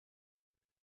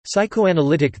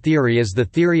Psychoanalytic theory is the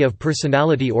theory of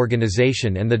personality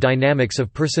organization and the dynamics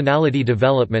of personality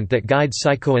development that guides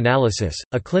psychoanalysis,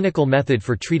 a clinical method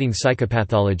for treating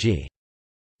psychopathology.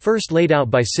 First laid out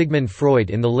by Sigmund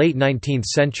Freud in the late 19th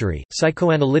century,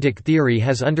 psychoanalytic theory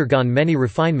has undergone many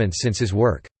refinements since his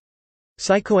work.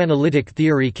 Psychoanalytic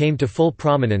theory came to full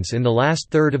prominence in the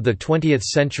last third of the 20th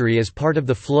century as part of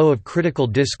the flow of critical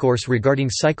discourse regarding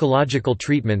psychological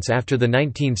treatments after the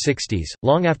 1960s,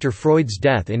 long after Freud's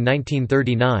death in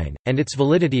 1939, and its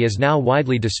validity is now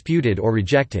widely disputed or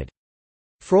rejected.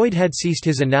 Freud had ceased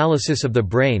his analysis of the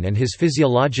brain and his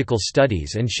physiological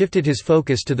studies and shifted his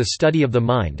focus to the study of the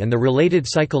mind and the related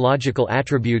psychological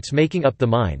attributes making up the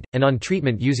mind, and on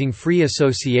treatment using free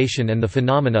association and the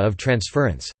phenomena of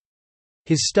transference.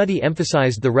 His study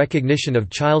emphasized the recognition of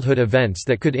childhood events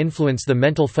that could influence the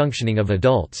mental functioning of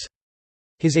adults.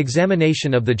 His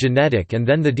examination of the genetic and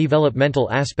then the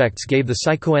developmental aspects gave the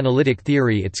psychoanalytic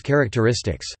theory its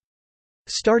characteristics.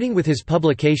 Starting with his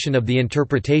publication of The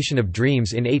Interpretation of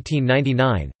Dreams in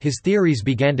 1899, his theories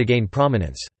began to gain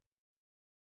prominence.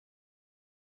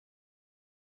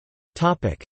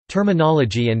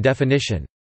 Terminology and definition.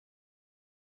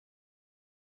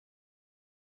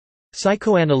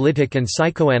 Psychoanalytic and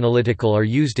psychoanalytical are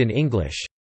used in English.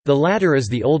 The latter is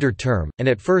the older term, and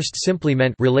at first simply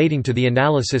meant relating to the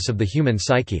analysis of the human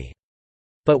psyche.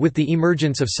 But with the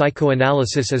emergence of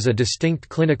psychoanalysis as a distinct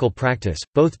clinical practice,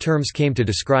 both terms came to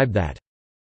describe that.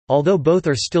 Although both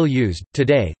are still used,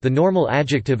 today, the normal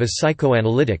adjective is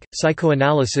psychoanalytic.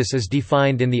 Psychoanalysis is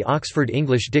defined in the Oxford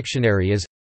English Dictionary as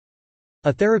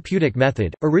a therapeutic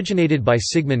method, originated by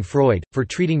Sigmund Freud, for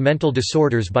treating mental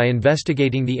disorders by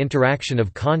investigating the interaction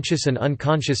of conscious and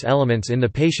unconscious elements in the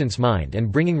patient's mind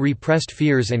and bringing repressed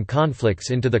fears and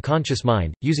conflicts into the conscious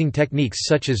mind, using techniques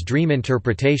such as dream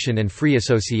interpretation and free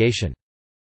association.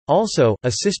 Also,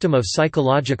 a system of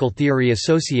psychological theory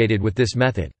associated with this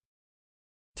method.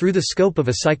 Through the scope of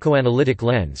a psychoanalytic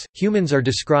lens, humans are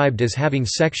described as having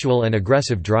sexual and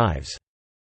aggressive drives.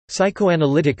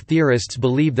 Psychoanalytic theorists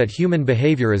believe that human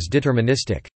behavior is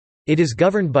deterministic. It is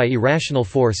governed by irrational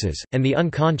forces, and the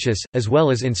unconscious, as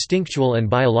well as instinctual and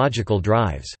biological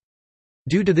drives.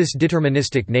 Due to this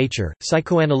deterministic nature,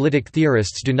 psychoanalytic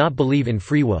theorists do not believe in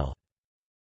free will.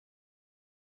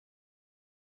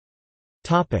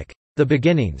 The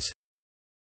beginnings.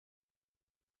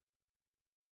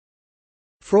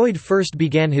 Freud first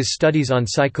began his studies on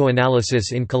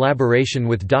psychoanalysis in collaboration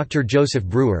with Dr. Joseph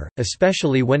Breuer,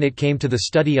 especially when it came to the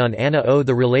study on Anna O.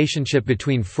 The relationship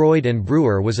between Freud and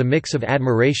Breuer was a mix of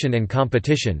admiration and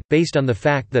competition, based on the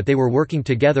fact that they were working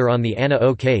together on the Anna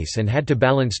O. case and had to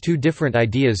balance two different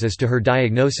ideas as to her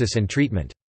diagnosis and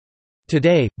treatment.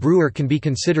 Today, Breuer can be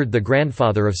considered the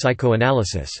grandfather of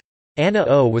psychoanalysis. Anna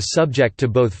O. was subject to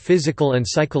both physical and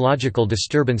psychological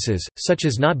disturbances, such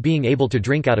as not being able to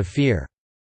drink out of fear.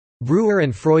 Breuer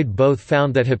and Freud both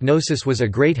found that hypnosis was a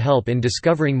great help in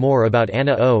discovering more about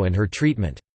Anna O. and her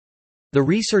treatment. The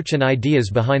research and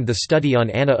ideas behind the study on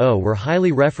Anna O. were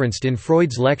highly referenced in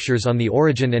Freud's lectures on the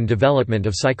origin and development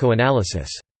of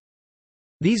psychoanalysis.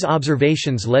 These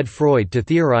observations led Freud to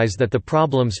theorize that the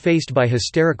problems faced by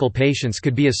hysterical patients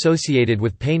could be associated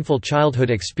with painful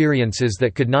childhood experiences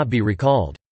that could not be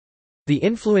recalled. The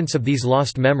influence of these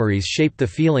lost memories shaped the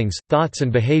feelings, thoughts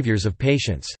and behaviors of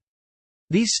patients.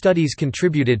 These studies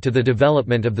contributed to the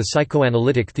development of the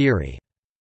psychoanalytic theory.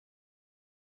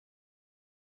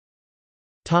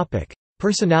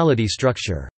 Personality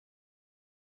structure.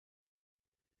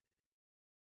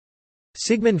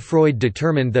 Sigmund Freud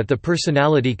determined that the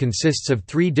personality consists of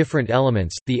three different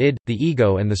elements: the id, the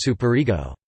ego and the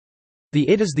superego. The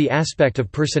id is the aspect of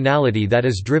personality that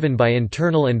is driven by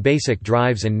internal and basic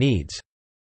drives and needs.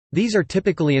 These are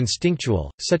typically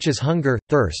instinctual, such as hunger,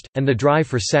 thirst, and the drive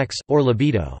for sex, or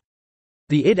libido.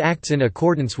 The id acts in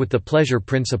accordance with the pleasure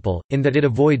principle, in that it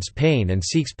avoids pain and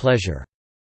seeks pleasure.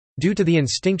 Due to the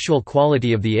instinctual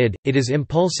quality of the id, it is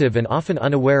impulsive and often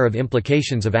unaware of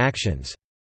implications of actions.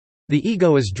 The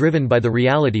ego is driven by the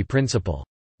reality principle.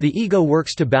 The ego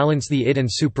works to balance the id and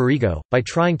superego, by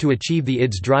trying to achieve the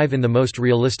id's drive in the most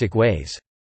realistic ways.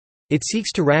 It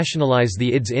seeks to rationalize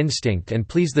the id's instinct and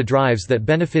please the drives that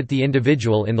benefit the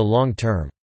individual in the long term.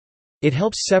 It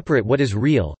helps separate what is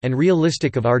real and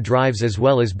realistic of our drives, as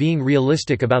well as being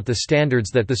realistic about the standards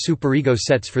that the superego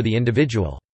sets for the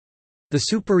individual. The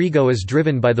superego is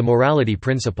driven by the morality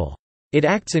principle. It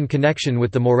acts in connection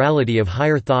with the morality of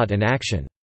higher thought and action.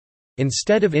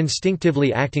 Instead of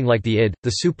instinctively acting like the id,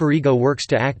 the superego works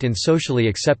to act in socially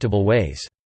acceptable ways.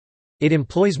 It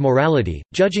employs morality,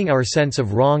 judging our sense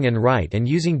of wrong and right and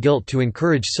using guilt to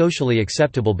encourage socially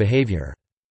acceptable behavior.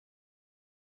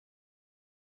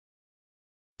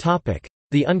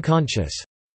 The unconscious.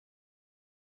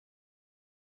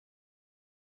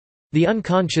 The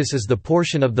unconscious is the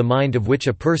portion of the mind of which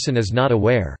a person is not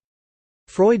aware.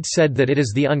 Freud said that it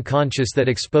is the unconscious that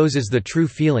exposes the true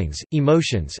feelings,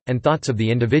 emotions, and thoughts of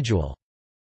the individual.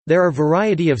 There are a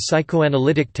variety of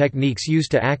psychoanalytic techniques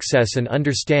used to access and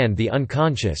understand the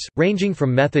unconscious, ranging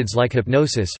from methods like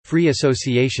hypnosis, free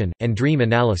association, and dream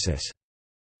analysis.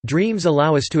 Dreams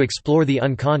allow us to explore the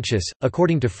unconscious.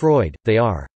 According to Freud, they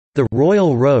are the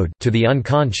royal road to the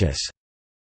unconscious.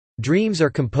 Dreams are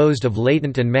composed of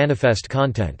latent and manifest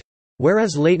content.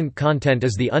 Whereas latent content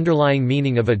is the underlying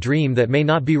meaning of a dream that may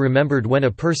not be remembered when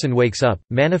a person wakes up,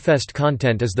 manifest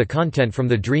content is the content from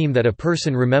the dream that a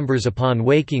person remembers upon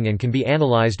waking and can be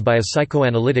analyzed by a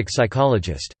psychoanalytic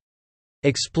psychologist.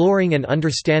 Exploring and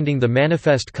understanding the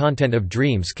manifest content of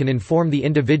dreams can inform the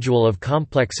individual of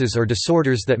complexes or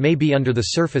disorders that may be under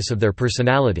the surface of their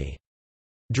personality.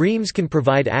 Dreams can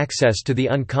provide access to the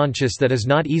unconscious that is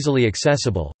not easily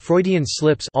accessible. Freudian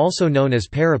slips, also known as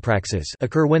parapraxis,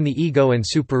 occur when the ego and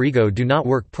superego do not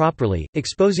work properly,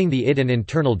 exposing the id and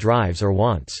internal drives or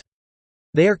wants.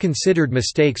 They are considered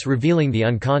mistakes revealing the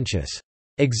unconscious.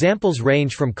 Examples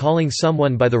range from calling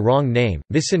someone by the wrong name,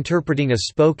 misinterpreting a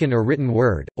spoken or written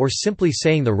word, or simply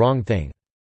saying the wrong thing.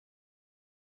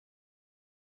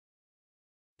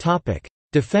 Topic: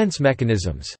 Defense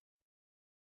mechanisms.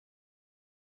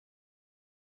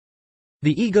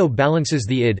 The ego balances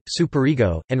the id,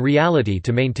 superego, and reality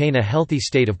to maintain a healthy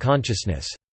state of consciousness.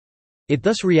 It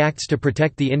thus reacts to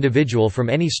protect the individual from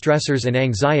any stressors and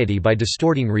anxiety by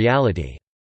distorting reality.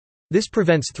 This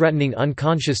prevents threatening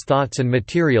unconscious thoughts and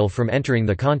material from entering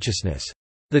the consciousness.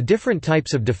 The different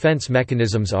types of defense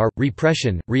mechanisms are,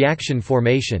 repression, reaction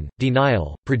formation,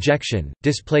 denial, projection,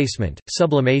 displacement,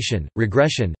 sublimation,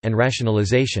 regression, and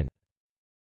rationalization.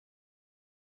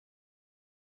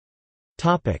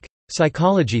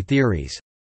 Psychology theories.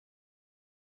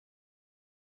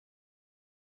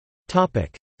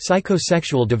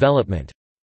 Psychosexual development.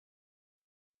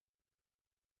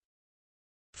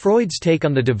 Freud's take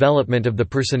on the development of the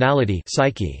personality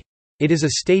psyche. It is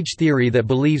a stage theory that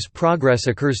believes progress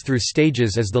occurs through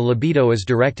stages as the libido is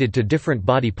directed to different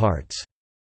body parts.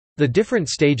 The different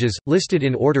stages, listed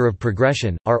in order of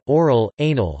progression, are, oral,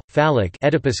 anal, phallic,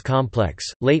 Oedipus complex,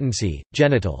 latency,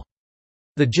 genital.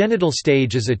 The genital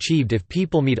stage is achieved if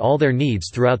people meet all their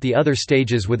needs throughout the other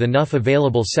stages with enough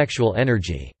available sexual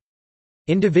energy.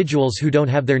 Individuals who don't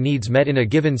have their needs met in a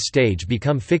given stage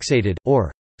become fixated,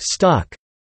 or stuck,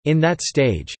 in that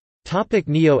stage.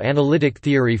 Neo-analytic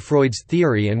theory. Freud's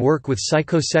theory and work with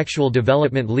psychosexual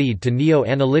development lead to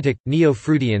neo-analytic,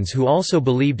 neo-Freudians who also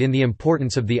believed in the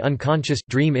importance of the unconscious,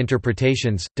 dream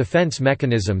interpretations, defense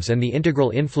mechanisms and the integral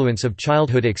influence of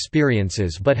childhood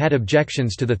experiences but had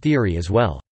objections to the theory as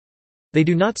well. They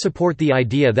do not support the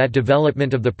idea that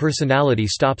development of the personality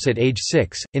stops at age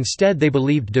 6, instead they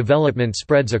believed development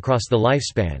spreads across the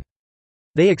lifespan.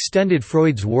 They extended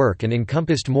Freud's work and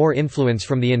encompassed more influence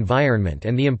from the environment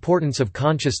and the importance of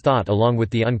conscious thought along with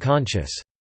the unconscious.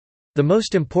 The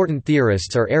most important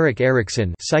theorists are Erik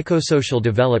Erikson, Psychosocial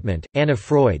Development, Anna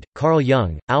Freud, Carl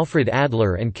Jung, Alfred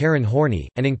Adler and Karen Horney,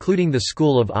 and including the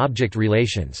School of Object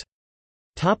Relations.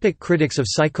 Critics of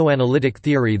psychoanalytic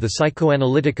theory. The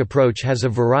psychoanalytic approach has a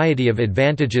variety of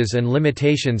advantages and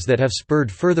limitations that have spurred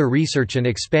further research and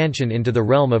expansion into the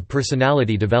realm of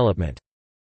personality development.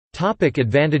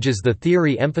 Advantages. The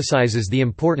theory emphasizes the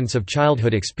importance of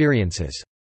childhood experiences.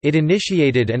 It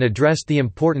initiated and addressed the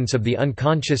importance of the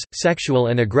unconscious, sexual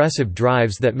and aggressive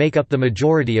drives that make up the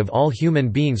majority of all human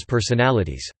beings'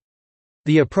 personalities.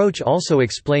 The approach also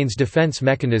explains defense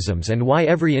mechanisms and why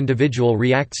every individual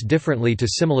reacts differently to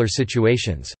similar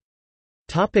situations.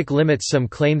 Limits. Some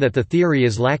claim that the theory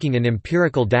is lacking in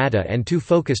empirical data and too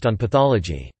focused on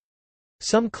pathology.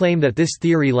 Some claim that this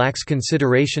theory lacks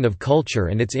consideration of culture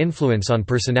and its influence on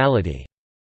personality.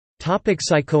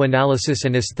 Psychoanalysis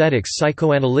and aesthetics.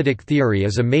 Psychoanalytic theory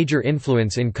is a major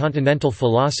influence in continental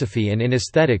philosophy and in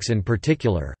aesthetics in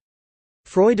particular.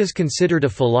 Freud is considered a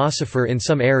philosopher in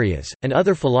some areas, and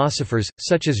other philosophers,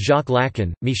 such as Jacques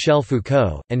Lacan, Michel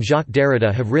Foucault, and Jacques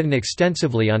Derrida have written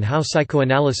extensively on how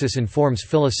psychoanalysis informs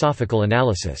philosophical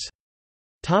analysis.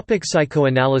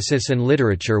 Psychoanalysis and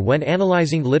literature. When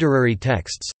analyzing literary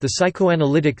texts, the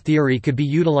psychoanalytic theory could be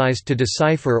utilized to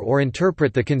decipher or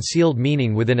interpret the concealed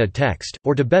meaning within a text,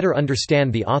 or to better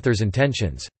understand the author's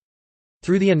intentions.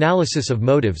 Through the analysis of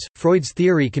motives, Freud's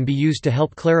theory can be used to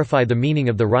help clarify the meaning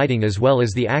of the writing as well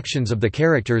as the actions of the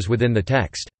characters within the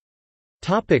text.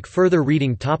 Further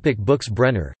reading. Books.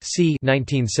 Brenner, C.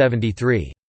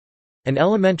 1973. An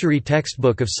Elementary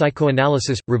Textbook of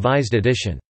Psychoanalysis, Revised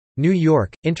edition. New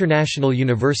York, International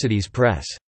Universities Press.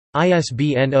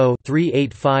 ISBN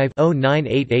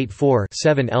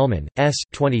 0-385-09884-7 Ellman, S.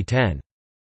 2010.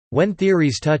 When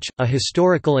Theories Touch, A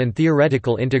Historical and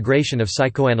Theoretical Integration of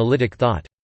Psychoanalytic Thought.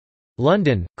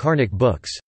 London, Carnac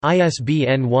Books.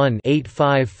 ISBN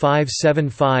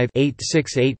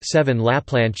 1-85575-868-7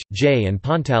 Laplanche, J. and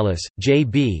Pontalis, J.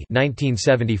 B.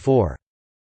 1974.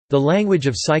 The Language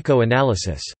of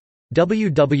Psychoanalysis. W.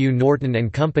 W. Norton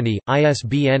and Company,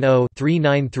 ISBN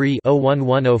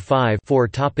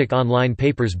 0-393-01105-4 Online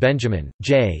papers Benjamin,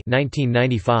 J.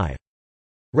 1995.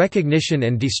 Recognition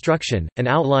and Destruction, An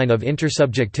Outline of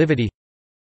Intersubjectivity.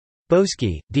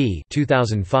 Boesky, D.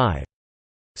 2005.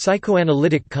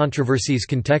 Psychoanalytic Controversies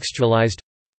Contextualized.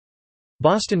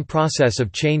 Boston Process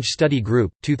of Change Study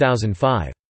Group,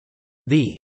 2005.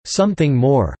 The "Something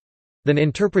More Than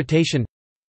Interpretation".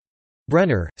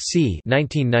 Brenner, C.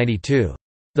 1992.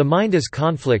 The Mind as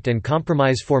Conflict and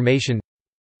Compromise Formation.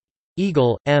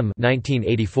 Eagle, M.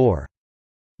 1984.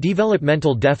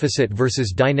 Developmental Deficit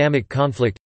versus Dynamic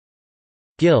Conflict.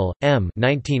 Gill, M.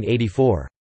 1984.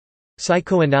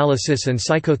 Psychoanalysis and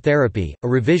Psychotherapy, A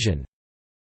Revision.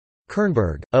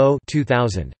 Kernberg, O.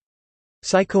 2000.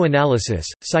 Psychoanalysis,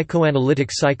 Psychoanalytic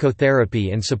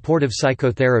Psychotherapy and Supportive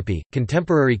Psychotherapy,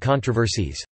 Contemporary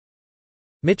Controversies.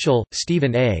 Mitchell,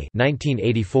 Stephen A.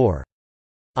 1984.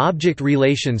 Object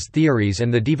Relations Theories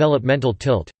and the Developmental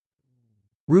Tilt.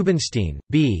 Rubenstein,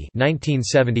 B.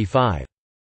 1975.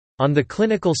 On the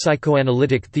Clinical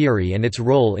Psychoanalytic Theory and Its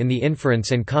Role in the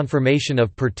Inference and Confirmation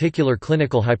of Particular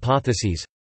Clinical Hypotheses.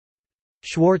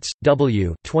 Schwartz,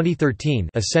 W. 2013.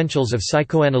 Essentials of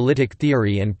Psychoanalytic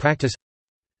Theory and Practice.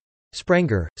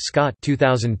 Sprenger, Scott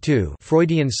 2002.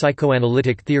 Freudian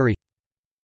Psychoanalytic Theory.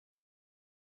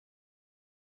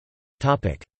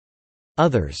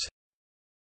 Others.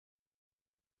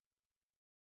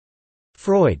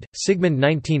 Freud, Sigmund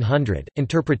 1900,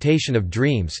 Interpretation of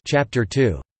Dreams Chapter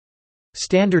 2.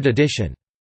 Standard edition.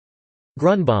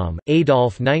 Grunbaum,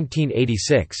 Adolf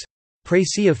 1986.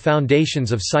 Précis of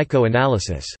Foundations of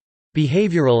Psychoanalysis.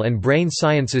 Behavioral and Brain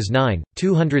Sciences 9,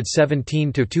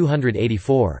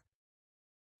 217–284.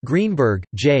 Greenberg,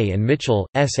 J. and Mitchell,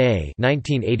 S. A.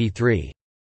 1983.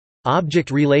 Object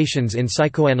Relations in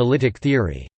Psychoanalytic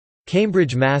Theory.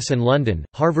 Cambridge, Mass. and London,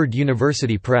 Harvard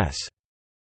University Press.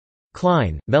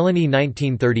 Klein, Melanie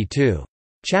 1932.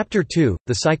 Chapter 2,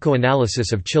 The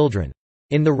Psychoanalysis of Children.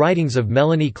 In the Writings of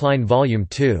Melanie Klein Volume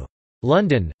 2.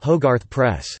 London, Hogarth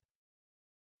Press.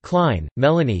 Klein,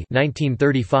 Melanie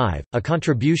 1935, A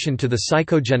Contribution to the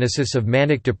Psychogenesis of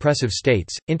Manic Depressive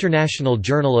States, International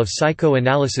Journal of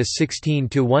Psychoanalysis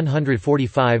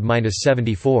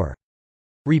 16–145–74.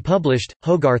 Republished,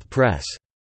 Hogarth Press.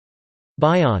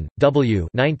 Bion, W.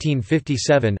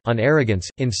 1957, On Arrogance,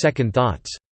 in Second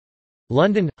Thoughts.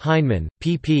 London, Heinemann,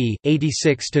 pp.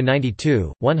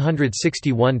 86–92,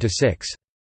 161–6.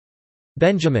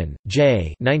 Benjamin,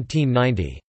 J.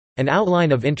 1990. An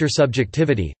Outline of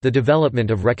Intersubjectivity, The Development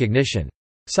of Recognition.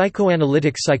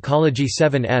 Psychoanalytic Psychology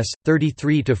 7s,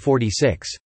 33–46.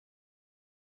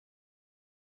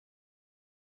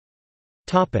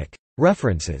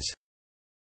 References.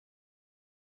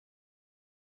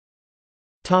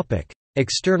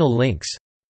 External links.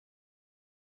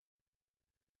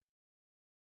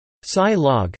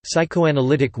 Psylog,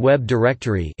 Psychoanalytic Web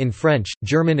Directory in French,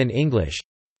 German and English.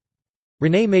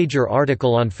 René Major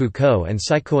article on Foucault and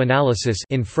psychoanalysis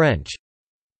in French.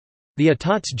 The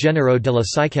États généraux de la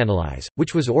psychanalyse,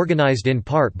 which was organized in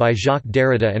part by Jacques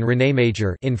Derrida and René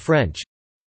Major in French.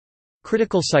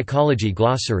 Critical Psychology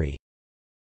Glossary.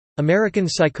 American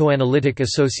Psychoanalytic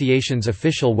Association's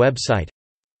official website.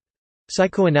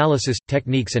 Psychoanalysis –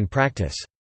 Techniques and Practice